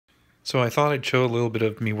So I thought I'd show a little bit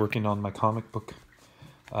of me working on my comic book.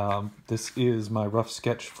 This is my rough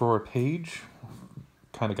sketch for a page.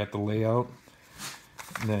 Kind of got the layout,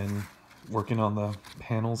 and then working on the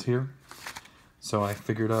panels here. So I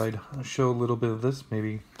figured I'd show a little bit of this,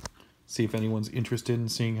 maybe see if anyone's interested in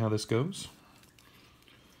seeing how this goes.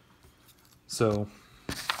 So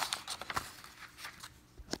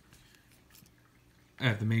I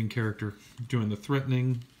have the main character doing the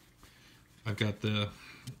threatening. I've got the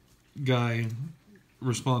guy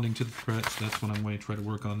responding to the threat, so that's what I'm going to try to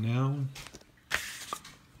work on now.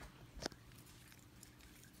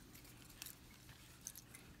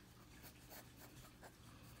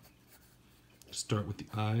 Start with the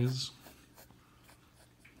eyes.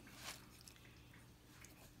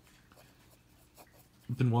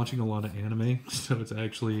 I've been watching a lot of anime, so it's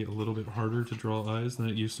actually a little bit harder to draw eyes than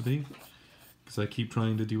it used to be, because I keep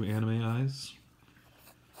trying to do anime eyes.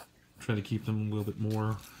 Try to keep them a little bit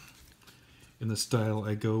more in the style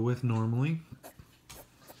I go with normally.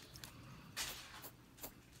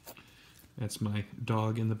 That's my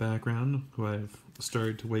dog in the background, who I've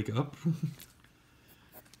started to wake up.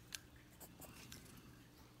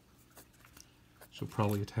 She'll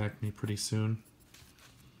probably attack me pretty soon.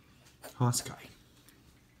 Hoskai.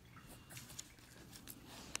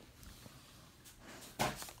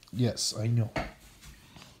 Yes, I know. Let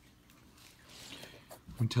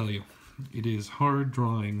me tell you, it is hard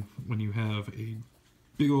drawing when you have a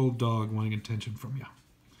big old dog wanting attention from you.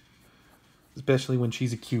 Especially when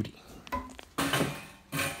she's a cutie.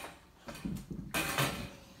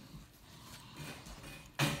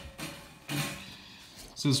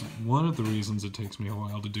 This is one of the reasons it takes me a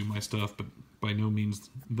while to do my stuff, but by no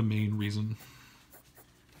means the main reason.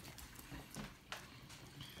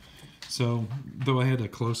 So, though I had a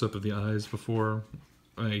close-up of the eyes before,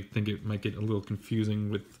 I think it might get a little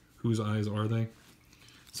confusing with whose eyes are they.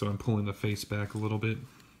 So I'm pulling the face back a little bit.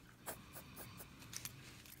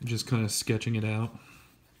 Just kind of sketching it out.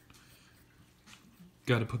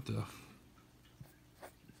 Got to put the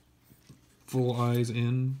full eyes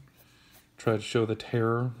in. Try to show the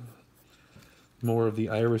terror. More of the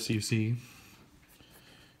iris you see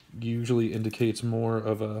usually indicates more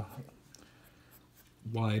of a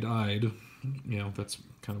wide-eyed, you know, that's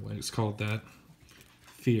kind of why it's called that,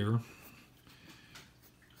 fear.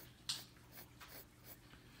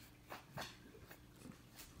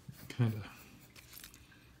 Kind of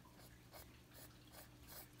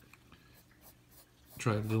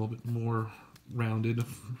try a little bit more rounded.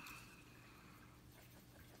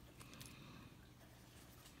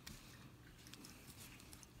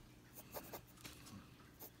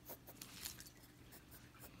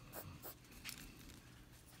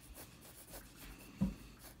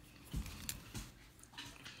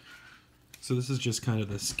 So this is just kind of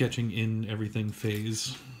the sketching in everything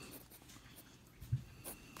phase.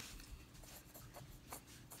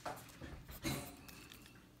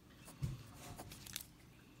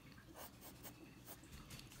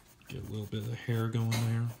 Get a little bit of the hair going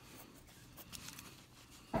there.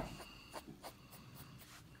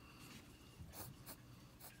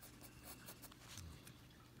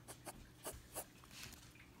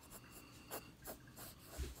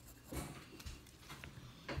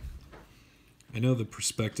 I know the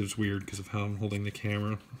perspective's weird because of how I'm holding the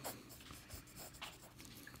camera.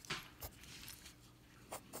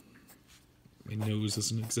 My nose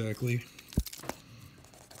isn't exactly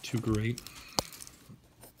too great.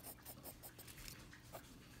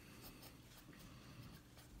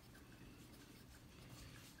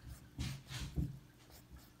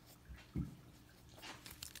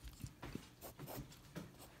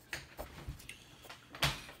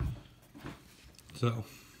 So,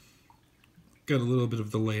 got a little bit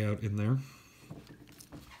of the layout in there.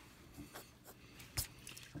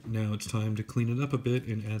 Now it's time to clean it up a bit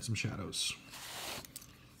and add some shadows.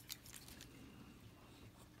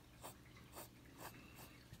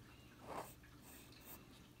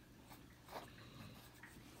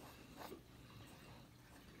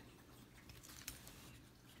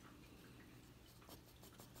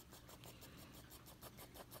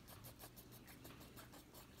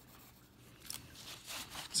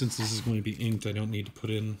 Since this is going to be inked, I don't need to put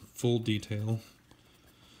in full detail,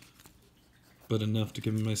 but enough to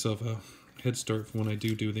give myself a head start for when I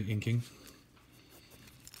do the inking.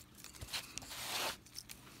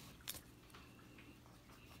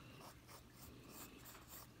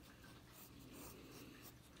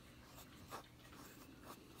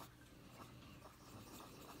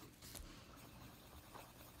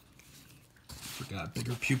 Forgot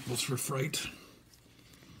bigger pupils for fright.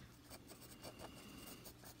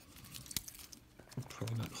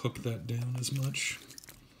 Probably not hook that down as much.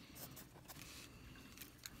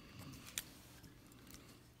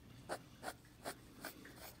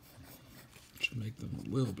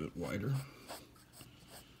 little bit wider.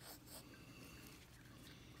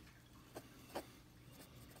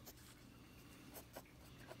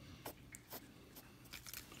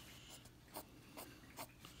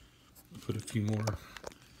 Put a few more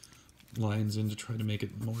lines in to try to make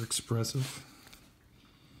it more expressive.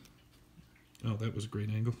 Oh, that was a great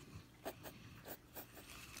angle.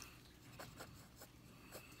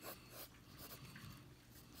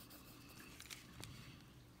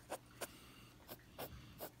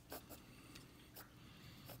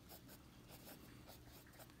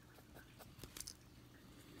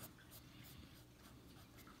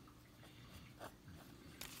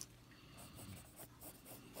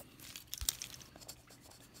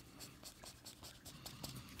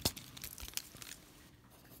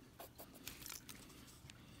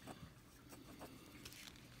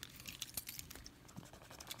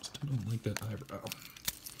 I don't like that eyebrow.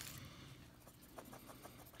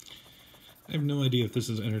 I have no idea if this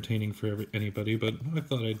is entertaining for anybody, but I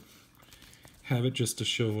thought I'd have it just to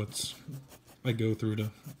show what I go through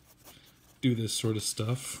to do this sort of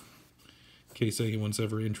stuff, in case anyone's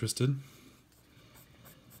ever interested.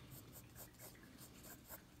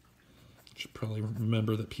 Should probably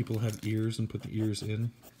remember that people have ears and put the ears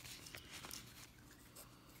in.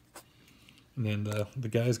 And then the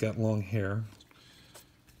guy's got long hair,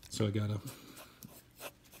 so I gotta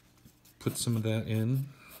put some of that in.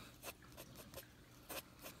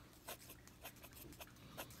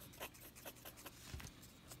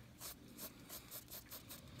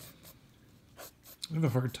 I have a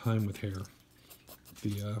hard time with hair.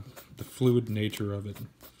 The fluid nature of it.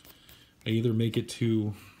 I either make it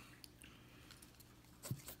to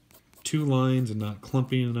 2 lines and not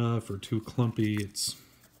clumpy enough, or too clumpy. It's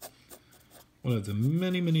one of the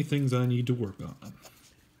many, many things I need to work on.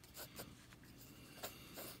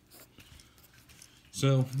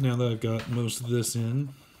 So now that I've got most of this in,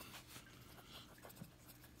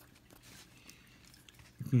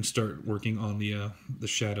 I can start working on the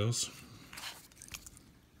shadows.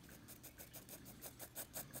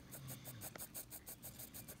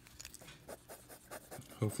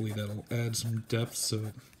 Hopefully that'll add some depth so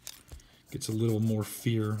it gets a little more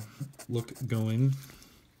fear look going.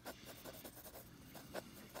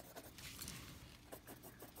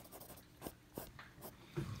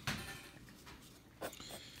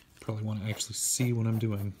 Probably want to actually see what I'm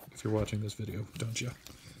doing if you're watching this video, don't you?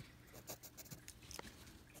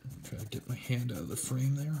 Try to get my hand out of the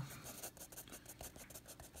frame there.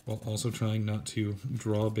 While also trying not to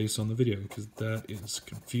draw based on the video, because that is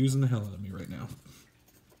confusing the hell out of me right now.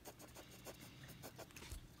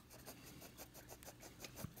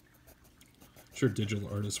 Sure, digital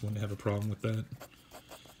artists wouldn't have a problem with that.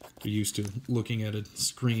 They're used to looking at a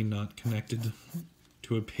screen not connected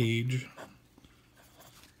to a page.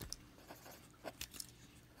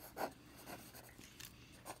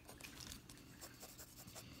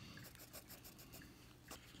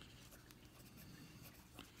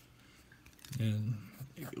 And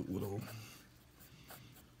maybe a little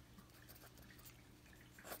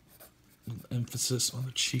emphasis on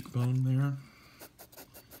the cheekbone there.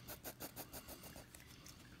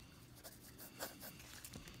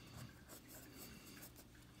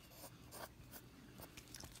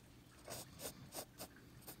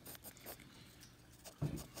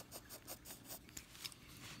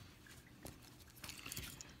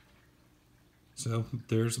 So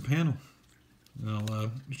there's a panel.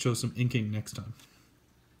 I'll show some inking next time.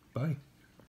 Bye.